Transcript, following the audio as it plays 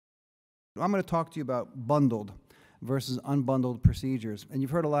I'm going to talk to you about bundled versus unbundled procedures. And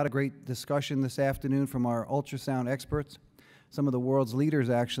you've heard a lot of great discussion this afternoon from our ultrasound experts. Some of the world's leaders,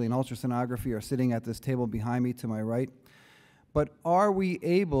 actually, in ultrasonography are sitting at this table behind me to my right. But are we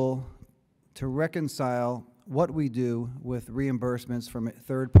able to reconcile what we do with reimbursements from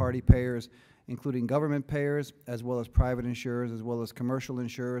third-party payers, including government payers, as well as private insurers, as well as commercial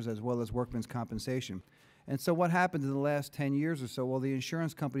insurers, as well as workmen's compensation? And so what happened in the last 10 years or so? Well, the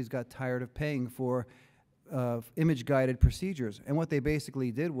insurance companies got tired of paying for image-guided procedures. And what they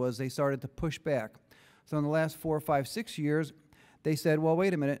basically did was they started to push back. So in the last 4, 5, 6 years, they said, well,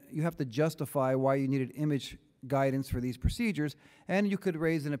 wait a minute, you have to justify why you needed image guidance for these procedures, and you could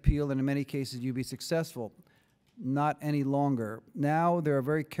raise an appeal, and in many cases you'd be successful. Not any longer. Now there are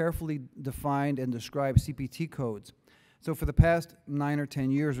very carefully defined and described CPT codes. So for the past 9 or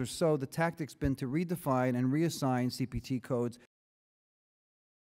 10 years or so, the tactic's been to redefine and reassign CPT codes